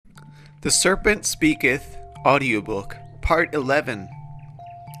The Serpent Speaketh audiobook, Part 11.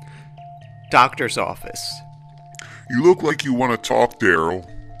 Doctor's Office. You look like you want to talk, Daryl.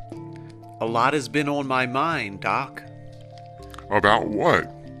 A lot has been on my mind, Doc. About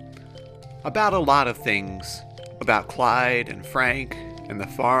what? About a lot of things. About Clyde and Frank, and the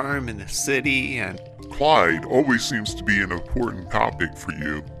farm and the city, and... Clyde always seems to be an important topic for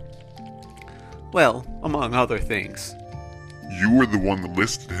you. well, among other things. You were the one that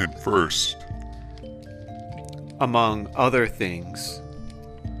listed him first. Among other things.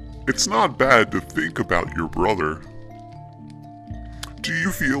 It's not bad to think about your brother. Do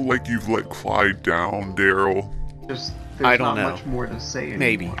you feel like you've let Clyde down, Daryl? I don't know. Much more to say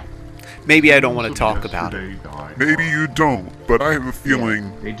Maybe. anymore. Maybe I don't want to talk about it. Maybe you don't, but I have a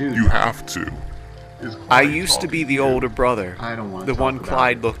feeling they do. you have to. I used to be the older brother, I don't want the to one talk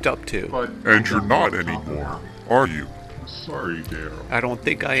Clyde about looked up to. But And you're don't not want to talk anymore, about it. are you? Sorry, Daryl. I don't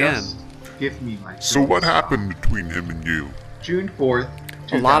think I am. Just give me my So what phone. happened between him and you? June 4th,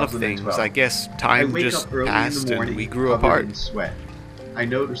 A lot of 2012. things. I guess I time wake just up early in passed the morning, and we grew covered apart. in sweat. I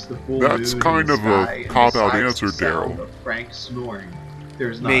noticed the full That's moon kind in of the a sky, and cop-out besides answer, the sound Daryl. of Frank snoring,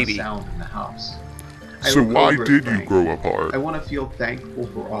 there's not Maybe. a sound in the house. I So look why over at did you Frank. grow I apart? want to feel thankful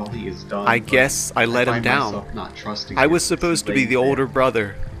for all he has done. I but guess I let him find down. myself not trusting I him was as supposed he to be lays the older there.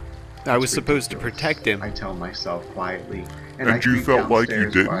 brother. I was It's supposed to ridiculous, protect him. I tell myself quietly, And I you creep felt like you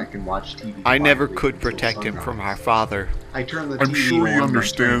downstairs where didn't? I can watch TV I never quietly could until protect him from our sunrise. father. I turn the I'm TV sure he on and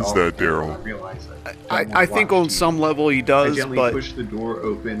understands turn it that, off Daryl. when I realize that I think on some level he I does, gently but push the door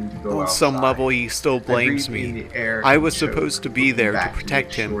open to go on outside. some level he still blames I breathe in me. the air I and was choke, supposed to be looking there to back protect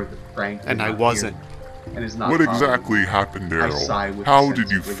make him, sure that Frank did and I not hear wasn't. me and is not What following me. exactly happened, I sigh Daryl? with How a did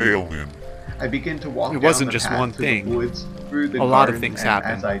sense you of fail relief. him? I begin to walk It down wasn't the just path one to thing. the woods, through the A lot of garden, things and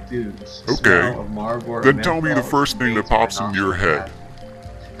happen. As I do, the Okay. smell of Marlboro Then tell me the menthol first thing that invades my pops into your nostrils. head.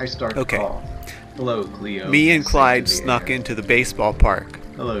 I start Okay. to call. Hello, Cleo. Me and I say Clyde to the snuck air. into the baseball park.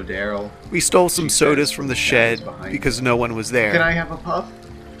 Hello, Daryl. We stole some She sodas says from the that shed is behind because no one was there. Can I have a puff?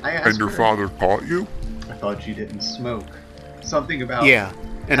 I asked And your her. father caught you? I thought you didn't smoke. Something about Yeah,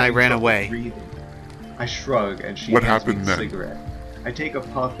 and I having ran trouble away. breathing. I shrug and she What hands me happened the then? cigarette. I take a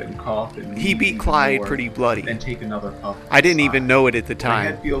puff and cough and He wheeze beat even Clyde more, pretty bloody. then take another puff. I didn't and even sigh. know it at the My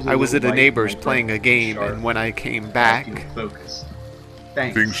head time. feels a I was little at a light, neighbor's my playing a breath game, sharp. and when I came I back, feel focused.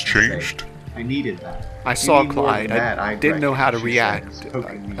 Thanks, Things I say. changed? I needed that. I You saw need more Clyde. than that, I I didn't know reckon, how to she react. says,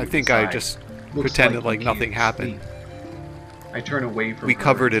 poking me I in think the I side. just Looks pretended you like nothing can't happened. sleep. I turn away from We her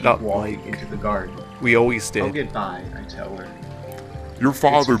covered and it keep up walking like into the garden. we always I'll did. get by, I tell her. Your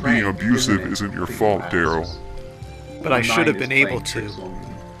father It's being Frank, abusive isn't it? isn't your Cleo fault, asks. Daryl. But My I should mind have is been able playing to. tricks on me.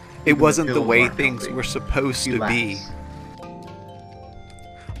 It Even the wasn't the pills way aren't things helping. were supposed She to laughs. be.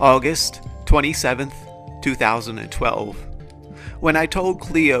 August 27th, 2012. When I told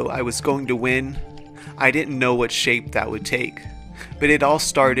Cleo I was going to win, I didn't know what shape that would take, but it all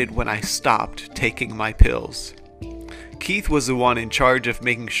started when I stopped taking my pills. Keith was the one in charge of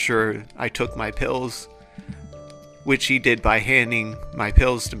making sure I took my pills, which he did by handing my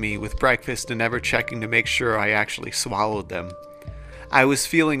pills to me with breakfast and never checking to make sure I actually swallowed them. I was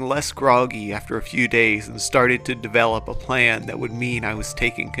feeling less groggy after a few days and started to develop a plan that would mean I was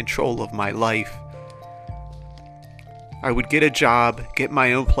taking control of my life. I would get a job, get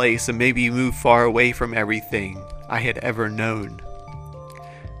my own place, and maybe move far away from everything I had ever known.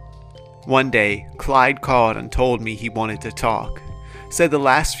 One day, Clyde called and told me he wanted to talk. Said the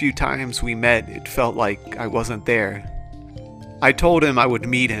last few times we met, it felt like I wasn't there. I told him I would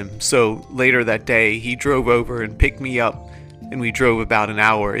meet him, so later that day, he drove over and picked me up, and we drove about an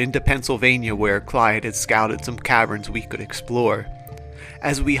hour into Pennsylvania where Clyde had scouted some caverns we could explore.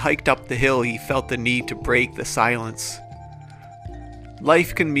 As we hiked up the hill, he felt the need to break the silence.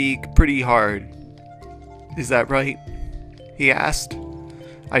 Life can be pretty hard. Is that right? He asked.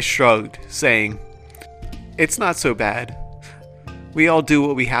 I shrugged, saying, "It's not so bad. We all do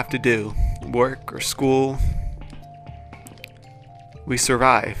what we have to do, work or school. We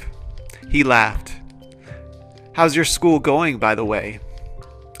survive." He laughed. "How's your school going, by the way?"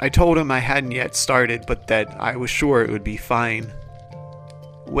 I told him I hadn't yet started, but that I was sure it would be fine.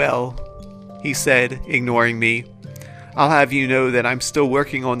 "Well," he said, ignoring me, "I'll have you know that I'm still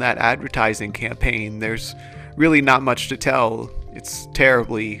working on that advertising campaign. There's really not much to tell. It's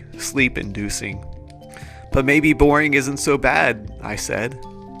terribly sleep-inducing." "But maybe boring isn't so bad," I said.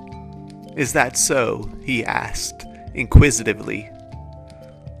 "Is that so?" he asked, inquisitively.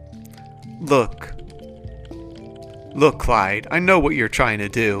 Look, Clyde, I know what you're trying to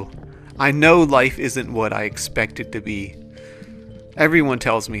do. I know life isn't what I expect it to be. Everyone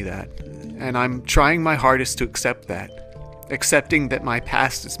tells me that, and I'm trying my hardest to accept that. accepting that my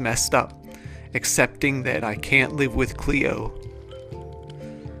past is messed up, accepting that I can't live with Cleo.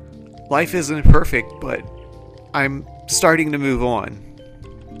 Life isn't perfect, but I'm starting to move on.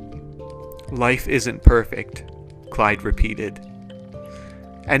 Life isn't perfect, Clyde repeated.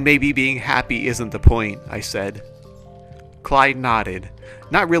 And maybe being happy isn't the point, I said. Clyde nodded,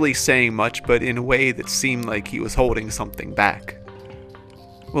 not really saying much, but in a way that seemed like he was holding something back.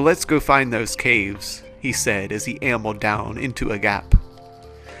 Well, let's go find those caves, he said as he ambled down into a gap.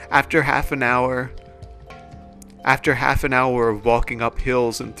 After half an hour of walking up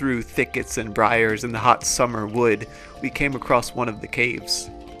hills and through thickets and briars in the hot summer wood, we came across one of the caves.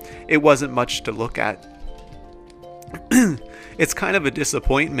 It wasn't much to look at. It's kind of a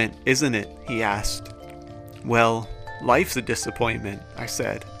disappointment, isn't it? He asked. Well, life's a disappointment, I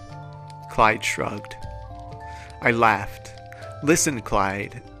said. Clyde shrugged. I laughed. Listen,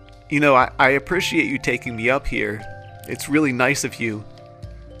 Clyde, I appreciate you taking me up here. It's really nice of you.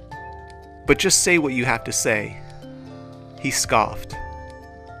 But just say what you have to say. He scoffed.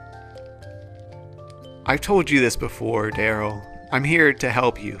 I've told you this before, Daryl. I'm here to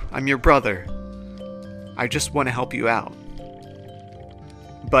help you. I'm your brother. I just want to help you out.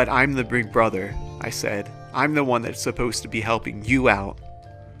 But I'm the big brother, I said. I'm the one that's supposed to be helping you out.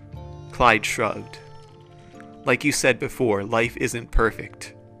 Clyde shrugged. Like you said before, life isn't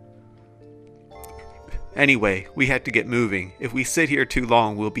perfect. Anyway, we had to get moving. If we sit here too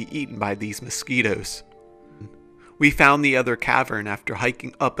long, we'll be eaten by these mosquitoes. We found the other cavern after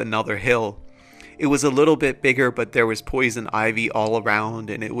hiking up another hill. It was a little bit bigger, but there was poison ivy all around,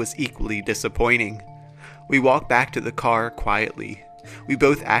 and it was equally disappointing. We walked back to the car quietly. We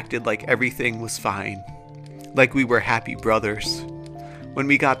both acted like everything was fine, like we were happy brothers. When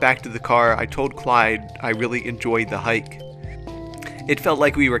we got back to the car, I told Clyde I really enjoyed the hike. It felt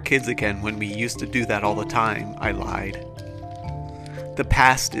like we were kids again when we used to do that all the time, I lied. The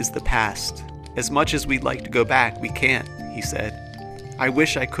past is the past. As much as we'd like to go back, we can't, he said. I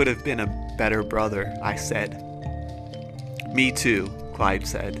wish I could have been a better brother, I said. Me too, Clyde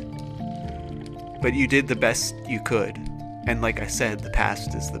said. But you did the best you could, and like I said, the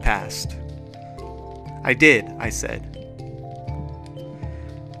past is the past. I did, I said.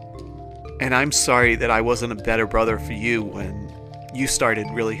 And I'm sorry that I wasn't a better brother for you when you started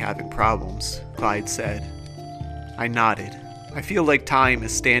really having problems, Clyde said. I nodded. I feel like time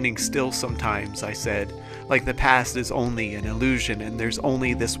is standing still sometimes, I said, like the past is only an illusion and there's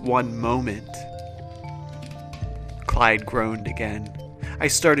only this one moment. Clyde groaned again. I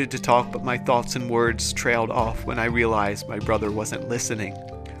started to talk, but my thoughts and words trailed off when I realized my brother wasn't listening.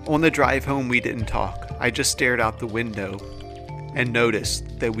 On the drive home, we didn't talk. I just stared out the window and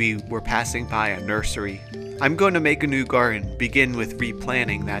noticed that we were passing by a nursery. I'm going to make a new garden, begin with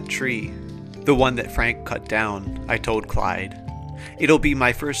replanting that tree. The one that Frank cut down, I told Clyde. It'll be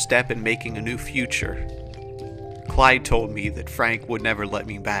my first step in making a new future. Clyde told me that Frank would never let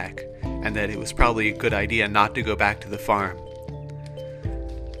me back, and that it was probably a good idea not to go back to the farm.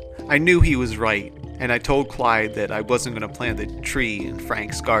 I knew he was right, and I told Clyde that I wasn't going to plant the tree in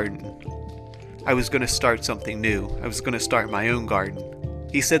Frank's garden. I was going to start something new. I was going to start my own garden.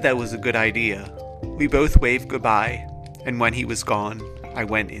 He said that was a good idea. We both waved goodbye, and when he was gone, I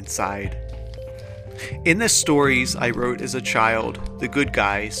went inside. In the stories I wrote as a child, the good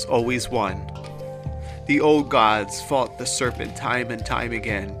guys always won. The old gods fought the serpent time and time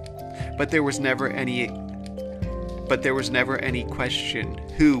again, but there was never any question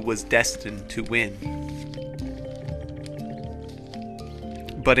who was destined to win.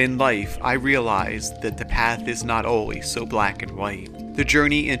 But in life, I realized that the path is not always so black and white. The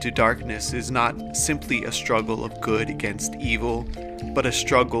journey into darkness is not simply a struggle of good against evil, but a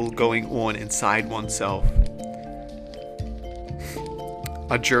struggle going on inside oneself.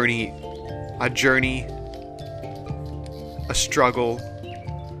 A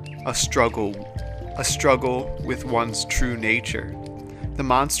struggle with one's true nature. The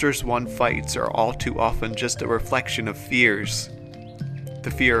monsters one fights are all too often just a reflection of fears.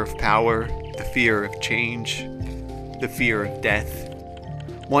 The fear of power, the fear of change, the fear of death.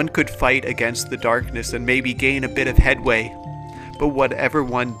 One could fight against the darkness and maybe gain a bit of headway, but whatever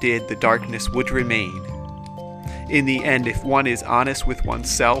one did, the darkness would remain. In the end, if one is honest with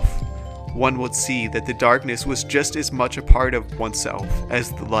oneself, one would see that the darkness was just as much a part of oneself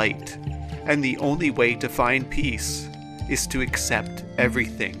as the light, and the only way to find peace is to accept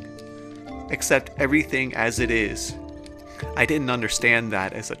everything. Accept everything as it is. I didn't understand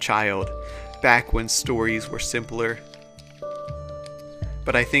that as a child, back when stories were simpler,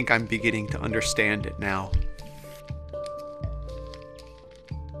 but I think I'm beginning to understand it now.